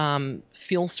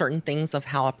 feel certain things of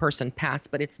how a person passed,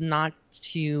 but it's not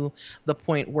to the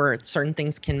point where certain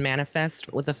things can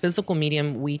manifest. With a physical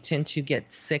medium, we tend to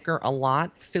get sicker a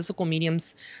lot. Physical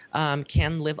mediums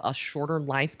can live a shorter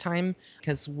lifetime,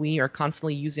 because we are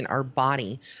constantly using our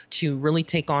body to really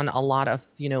take on a lot of,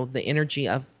 the energy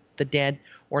of the dead,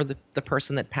 or the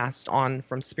person that passed on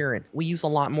from spirit. We use a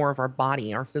lot more of our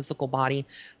body, our physical body,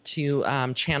 to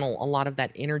channel a lot of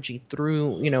that energy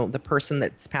through, the person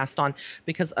that's passed on.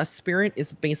 Because a spirit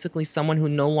is basically someone who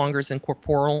no longer is in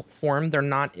corporeal form. They're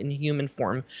not in human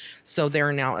form. So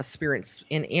they're now a spirit.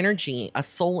 In energy, a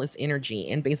soul is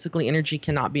energy. And basically energy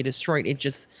cannot be destroyed. It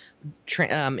just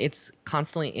it's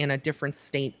constantly in a different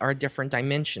state or a different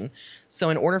dimension. So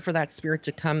in order for that spirit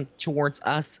to come towards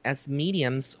us as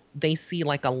mediums, they see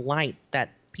like a light that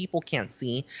people can't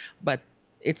see, but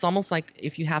it's almost like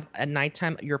if you have at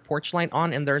nighttime your porch light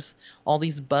on and there's all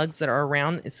these bugs that are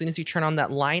around. As soon as you turn on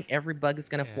that light, every bug is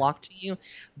going to flock to you.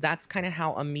 That's kind of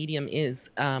how a medium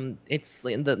is. It's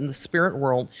in the spirit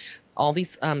world. All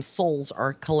these souls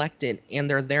are collected, and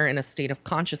they're there in a state of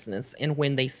consciousness. And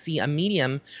when they see a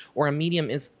medium, or a medium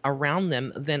is around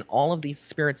them, then all of these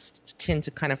spirits tend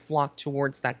to kind of flock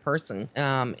towards that person.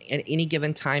 At any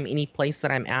given time, any place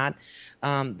that I'm at,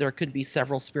 there could be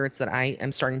several spirits that I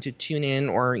am starting to tune in,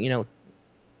 or,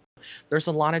 there's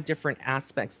a lot of different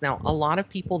aspects. Now, a lot of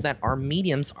people that are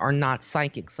mediums are not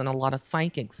psychics, and a lot of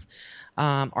psychics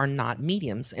are not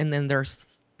mediums. And then there's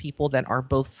people that are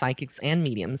both psychics and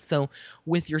mediums. So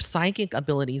with your psychic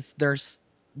abilities,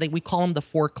 we call them the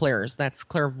four clairs. That's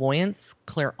clairvoyance,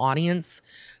 clairaudience,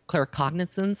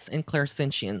 claircognizance, and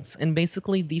clairsentience. And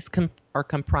basically these are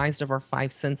comprised of our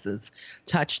five senses: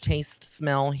 touch, taste,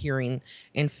 smell, hearing,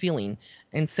 and feeling,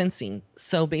 and sensing.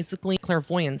 So basically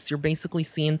clairvoyance, you're basically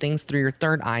seeing things through your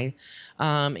third eye,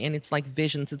 and it's like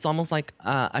visions. It's almost like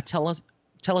a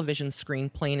television screen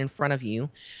playing in front of you.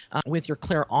 With your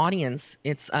clairaudience,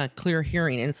 it's clear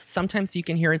hearing, and sometimes you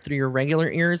can hear it through your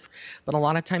regular ears, but a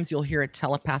lot of times you'll hear it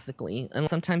telepathically, and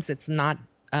sometimes it's not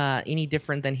any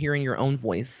different than hearing your own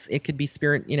voice. It could be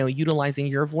spirit, utilizing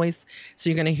your voice. So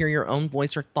you're going to hear your own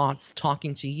voice or thoughts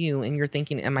talking to you, and you're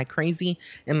thinking, am I crazy?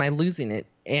 Am I losing it?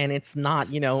 And it's not,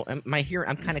 I'm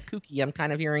kind of kooky. I'm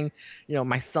kind of hearing,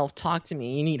 myself talk to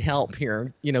me. You need help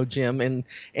here, Jim. And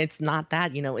it's not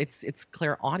that, it's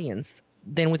clairaudience.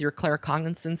 Then with your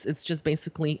claircognizance, it's just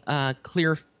basically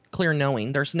clear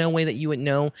knowing. There's no way that you would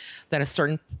know that a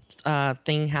certain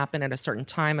thing happened at a certain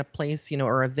time, a place,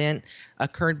 or event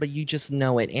occurred, but you just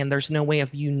know it. And there's no way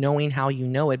of you knowing how you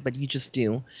know it, but you just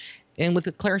do. And with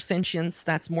the clairsentience,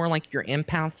 that's more like your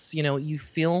empaths. You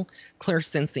feel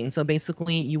clairsensing. So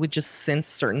basically, you would just sense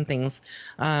certain things,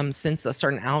 sense a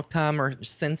certain outcome, or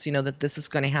sense, that this is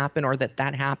going to happen or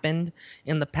that happened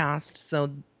in the past. So,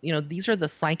 these are the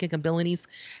psychic abilities,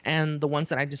 and the ones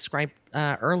that I described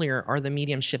earlier are the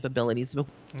mediumship abilities.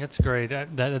 That's great.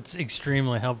 That's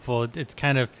extremely helpful. It's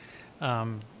kind of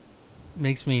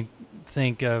makes me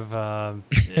think of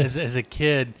as a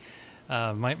kid.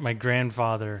 My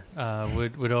grandfather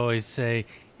would always say,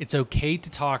 it's okay to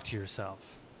talk to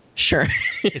yourself. Sure.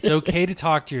 It's okay to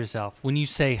talk to yourself. When you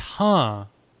say, huh,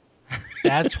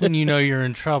 that's when you know you're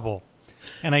in trouble.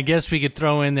 And I guess we could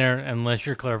throw in there, unless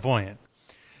you're clairvoyant.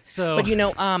 So,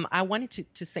 but, I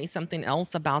wanted to say something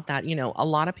else about that. A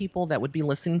lot of people that would be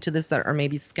listening to this that are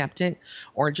maybe skeptic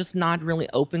or just not really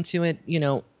open to it,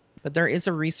 but there is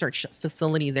a research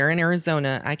facility there in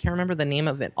Arizona. I can't remember the name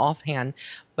of it offhand,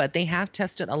 but they have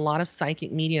tested a lot of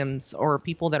psychic mediums or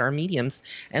people that are mediums,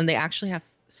 and they actually have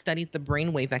studied the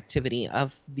brainwave activity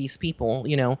of these people,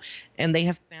 and they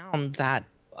have found that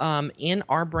in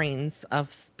our brains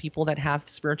of people that have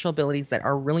spiritual abilities that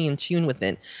are really in tune with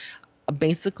it,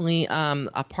 basically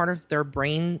a part of their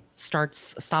brain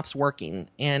stops working,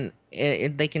 and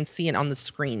they can see it on the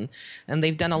screen, and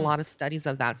they've done a lot of studies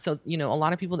of that. So a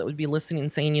lot of people that would be listening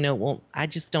and saying, well, I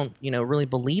just don't really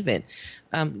believe it,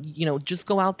 just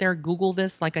go out there, Google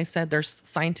this. Like I said, there's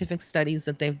scientific studies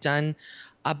that they've done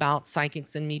about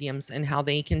psychics and mediums and how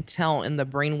they can tell in the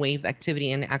brainwave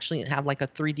activity and actually have like a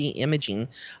 3D imaging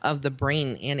of the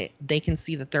brain, and they can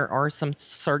see that there are some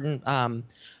certain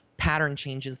pattern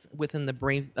changes within the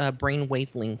brain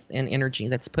wavelength and energy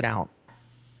that's put out.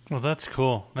 Well, that's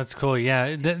cool. That's cool.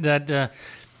 Yeah,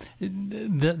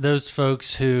 those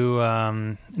folks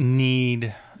who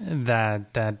need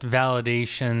that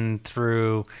validation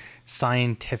through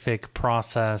scientific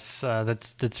process,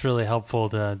 that's really helpful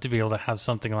to be able to have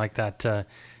something like that to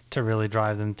really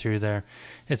drive them through there.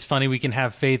 It's funny, we can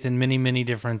have faith in many, many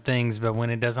different things, but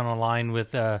when it doesn't align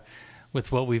with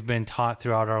what we've been taught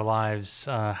throughout our lives,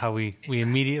 how we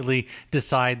immediately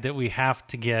decide that we have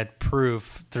to get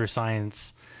proof through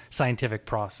scientific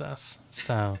process.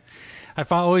 So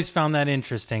I've always found that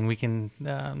interesting. We can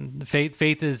faith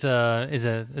is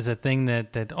a thing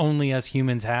that only us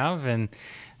humans have,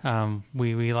 and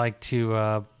we like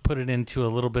to put it into a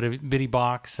little bit of bitty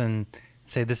box and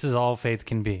say this is all faith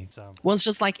can be. So, well, it's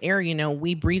just like air.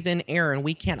 We breathe in air, and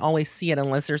we can't always see it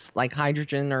unless there's like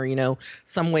hydrogen or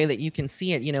some way that you can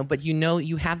see it. But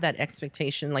you have that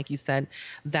expectation, like you said,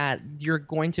 that you're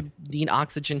going to need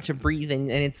oxygen to breathe,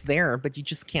 and it's there, but you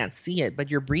just can't see it.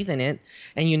 But you're breathing it,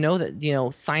 and that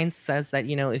science says that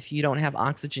if you don't have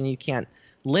oxygen, you can't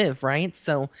live, right?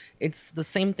 So it's the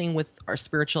same thing with our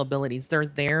spiritual abilities. They're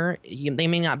there. They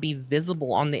may not be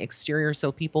visible on the exterior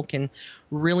so people can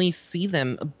really see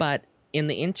them, but in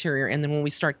the interior, and then when we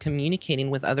start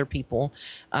communicating with other people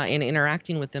and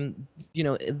interacting with them,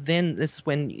 then this is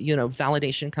when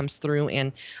validation comes through,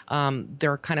 and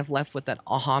they're kind of left with that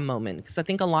aha moment. Because I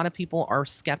think a lot of people are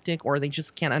skeptic, or they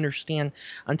just can't understand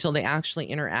until they actually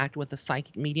interact with a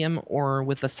psychic medium or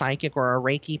with a psychic or a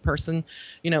Reiki person,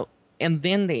 and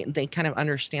then they kind of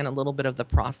understand a little bit of the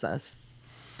process.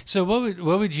 So what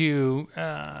would you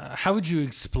how would you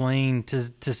explain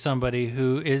to somebody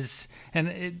who is,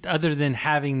 other than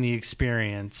having the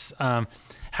experience,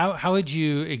 how would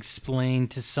you explain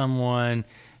to someone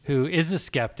who is a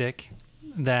skeptic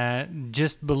that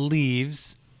just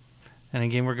believes, and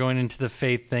again we're going into the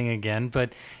faith thing again,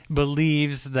 but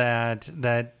believes that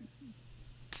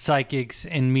psychics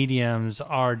and mediums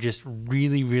are just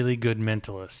really, really good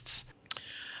mentalists?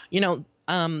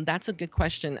 That's a good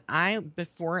question.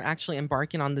 Before actually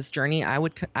embarking on this journey, I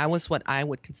was what I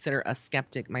would consider a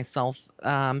skeptic myself.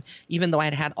 Even though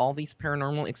I had all these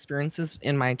paranormal experiences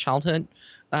in my childhood,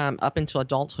 up until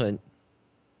adulthood.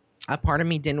 a part of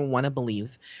me didn't want to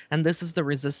believe. And this is the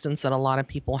resistance that a lot of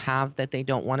people have, that they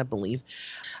don't want to believe.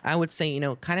 I would say,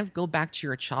 kind of go back to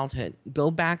your childhood. Go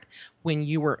back when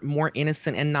you were more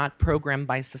innocent and not programmed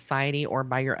by society or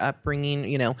by your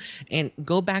upbringing, and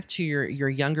go back to your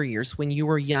younger years when you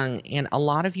were young. And a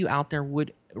lot of you out there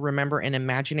would remember an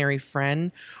imaginary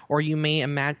friend, or you may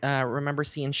remember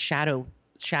seeing shadows,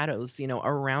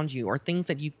 around you, or things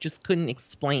that you just couldn't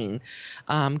explain.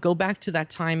 Go back to that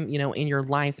time, in your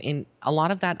life. And a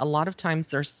lot of times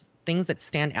there's things that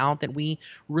stand out that we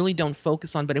really don't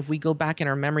focus on. But if we go back in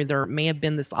our memory, there may have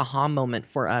been this aha moment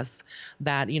for us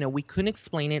that, we couldn't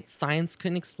explain it. Science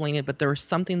couldn't explain it, but there was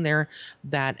something there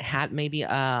that had maybe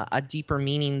a deeper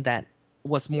meaning that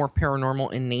was more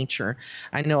paranormal in nature.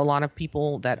 I know a lot of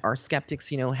people that are skeptics,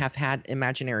 have had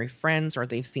imaginary friends, or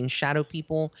they've seen shadow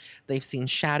people. They've seen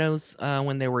shadows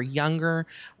when they were younger,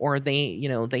 or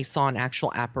they saw an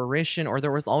actual apparition, or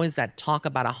there was always that talk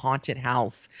about a haunted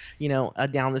house,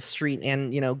 down the street,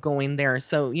 and, going there.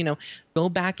 So, go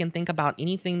back and think about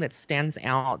anything that stands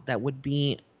out that would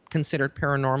be considered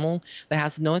paranormal, that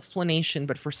has no explanation,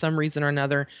 but for some reason or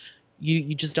another,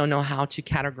 you just don't know how to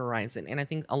categorize it. And I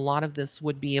think a lot of this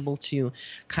would be able to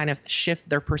kind of shift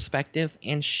their perspective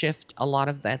and shift a lot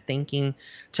of that thinking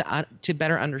to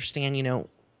better understand,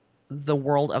 the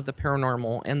world of the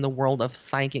paranormal and the world of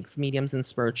psychics, mediums, and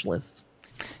spiritualists.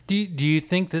 Do you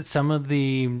think that some of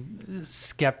the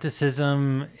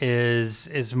skepticism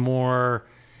is more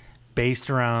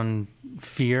based around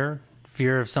fear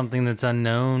of something that's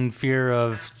unknown, fear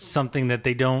of something that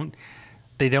they don't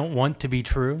want to be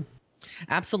true?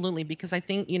 Absolutely, because I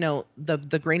think,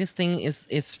 the greatest thing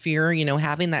is fear,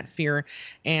 having that fear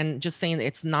and just saying that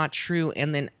it's not true.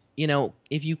 And then,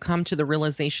 if you come to the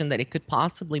realization that it could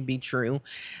possibly be true,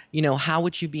 how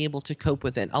would you be able to cope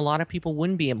with it? A lot of people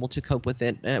wouldn't be able to cope with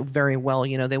it very well.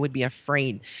 They would be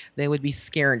afraid. They would be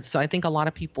scared. So I think a lot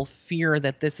of people fear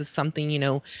that this is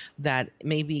something, that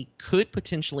maybe could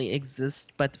potentially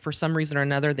exist, but for some reason or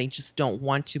another, they just don't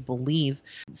want to believe.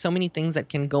 So many things that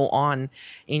can go on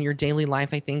in your daily life,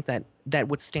 I think that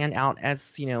would stand out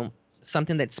as,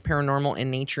 something that's paranormal in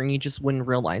nature, and you just wouldn't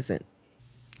realize it.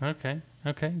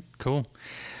 Okay, cool.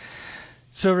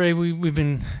 So Ray, we've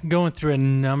been going through a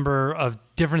number of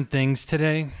different things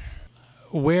today.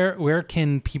 Where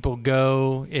can people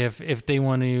go if they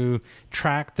want to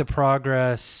track the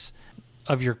progress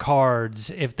of your cards,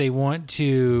 if they want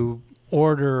to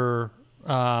order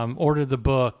the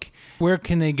book? Where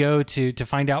can they go to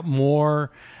find out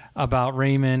more about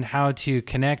Raymond, how to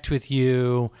connect with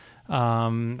you,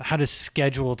 how to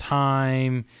schedule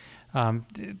time? Kind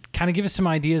of give us some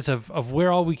ideas of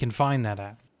where all we can find that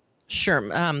at. Sure.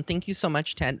 Thank you so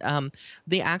much, Ted.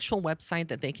 The actual website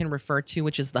that they can refer to,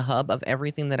 which is the hub of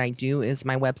everything that I do, is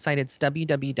my website. It's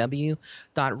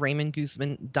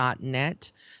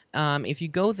www.raymondguzman.net. If you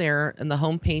go there in the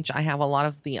homepage, I have a lot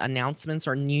of the announcements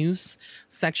or news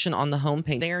section on the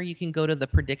homepage. There you can go to the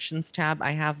predictions tab.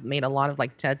 I have made a lot of,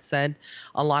 like Ted said,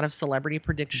 a lot of celebrity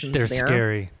predictions. They're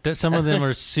scary. Some of them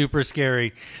are super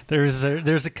scary. There's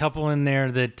a couple in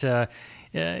there that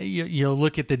you'll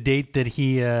look at the date that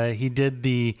he did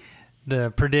the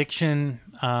prediction,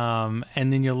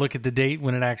 and then you'll look at the date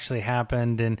when it actually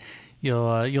happened, and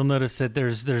you'll notice that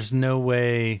there's no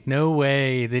way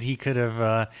that he could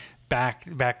have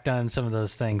back done some of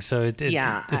those things. So it's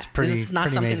pretty it's not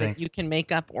pretty something amazing. that you can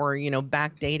make up or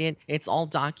backdate it. It's all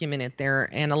documented there,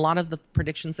 and a lot of the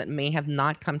predictions that may have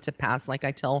not come to pass, like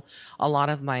I tell a lot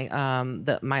of my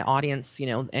my audience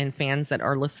and fans that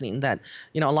are listening, that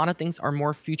a lot of things are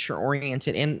more future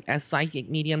oriented, and as psychic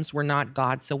mediums, we're not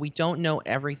God, so we don't know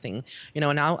everything,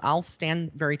 and I'll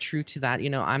stand very true to that.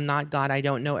 I'm not God. I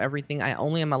don't know everything. I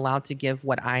only am allowed to give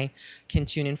what I can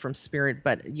tune in from spirit.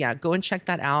 But yeah, go and check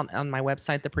that out on my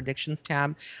website, the predictions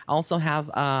tab. I also have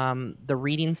the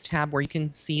readings tab, where you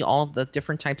can see all of the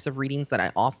different types of readings that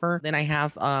I offer. Then I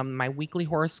have my weekly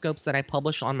horoscopes that I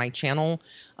publish on my channel,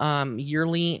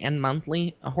 yearly and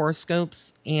monthly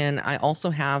horoscopes. And I also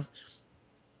have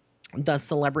the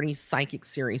Celebrity Psychic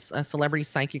series, Celebrity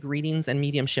Psychic readings and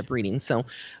mediumship readings. So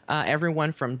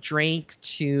everyone from Drake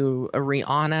to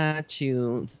Rihanna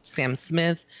to Sam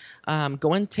Smith.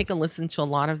 Go and take a listen to a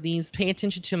lot of these. Pay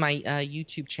attention to my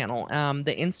YouTube channel.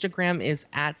 The Instagram is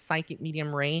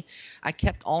 @PsychicMediumRay. I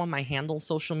kept all of my handles,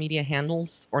 social media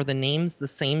handles, or the names the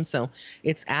same. So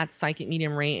it's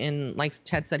 @PsychicMediumRay. And like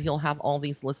Ted said, he'll have all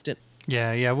these listed.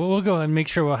 Yeah. We'll go and make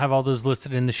sure we'll have all those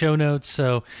listed in the show notes.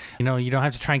 So, you don't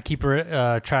have to try and keep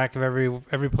track of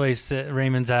every place that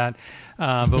Raymond's at.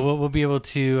 But we'll be able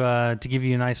to give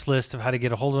you a nice list of how to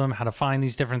get a hold of him, how to find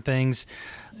these different things.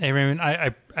 Hey, Raymond,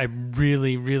 I I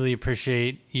really, really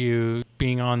appreciate you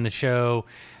being on the show.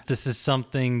 This is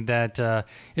something that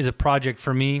is a project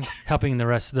for me, helping the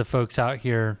rest of the folks out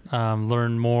here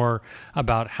learn more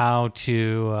about how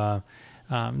to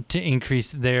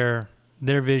increase their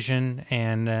vision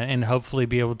and hopefully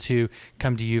be able to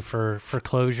come to you for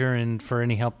closure and for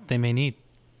any help they may need.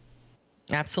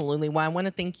 Absolutely. Well, I want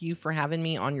to thank you for having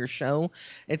me on your show.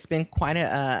 It's been quite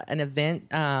an event,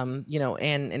 and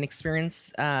an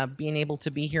experience being able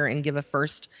to be here and give a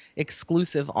first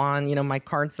exclusive on, my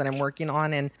cards that I'm working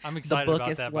on, and I'm excited the book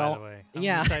about as that, well. By the way. I'm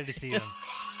excited to see them.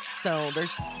 So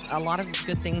there's a lot of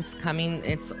good things coming.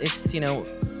 It's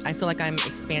I feel like I'm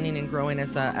expanding and growing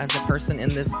as a person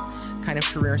in this kind of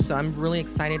career. So I'm really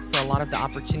excited for a lot of the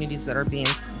opportunities that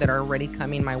are already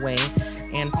coming my way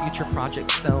and future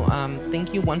projects. So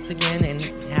thank you once again, and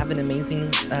have an amazing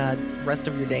rest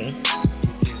of your day.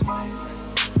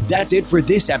 That's it for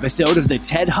this episode of The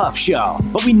Ted Huff Show.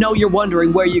 But we know you're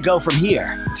wondering where you go from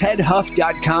here.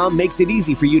 TedHuff.com makes it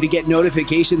easy for you to get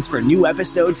notifications for new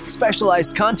episodes,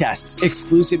 specialized contests,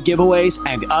 exclusive giveaways,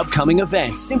 and upcoming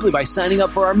events simply by signing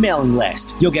up for our mailing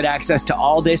list. You'll get access to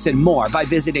all this and more by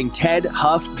visiting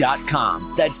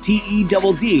TedHuff.com. That's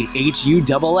TEDDHUFF.com.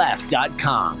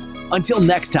 Until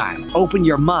next time, open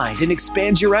your mind and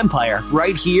expand your empire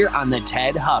right here on The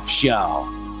Ted Huff Show.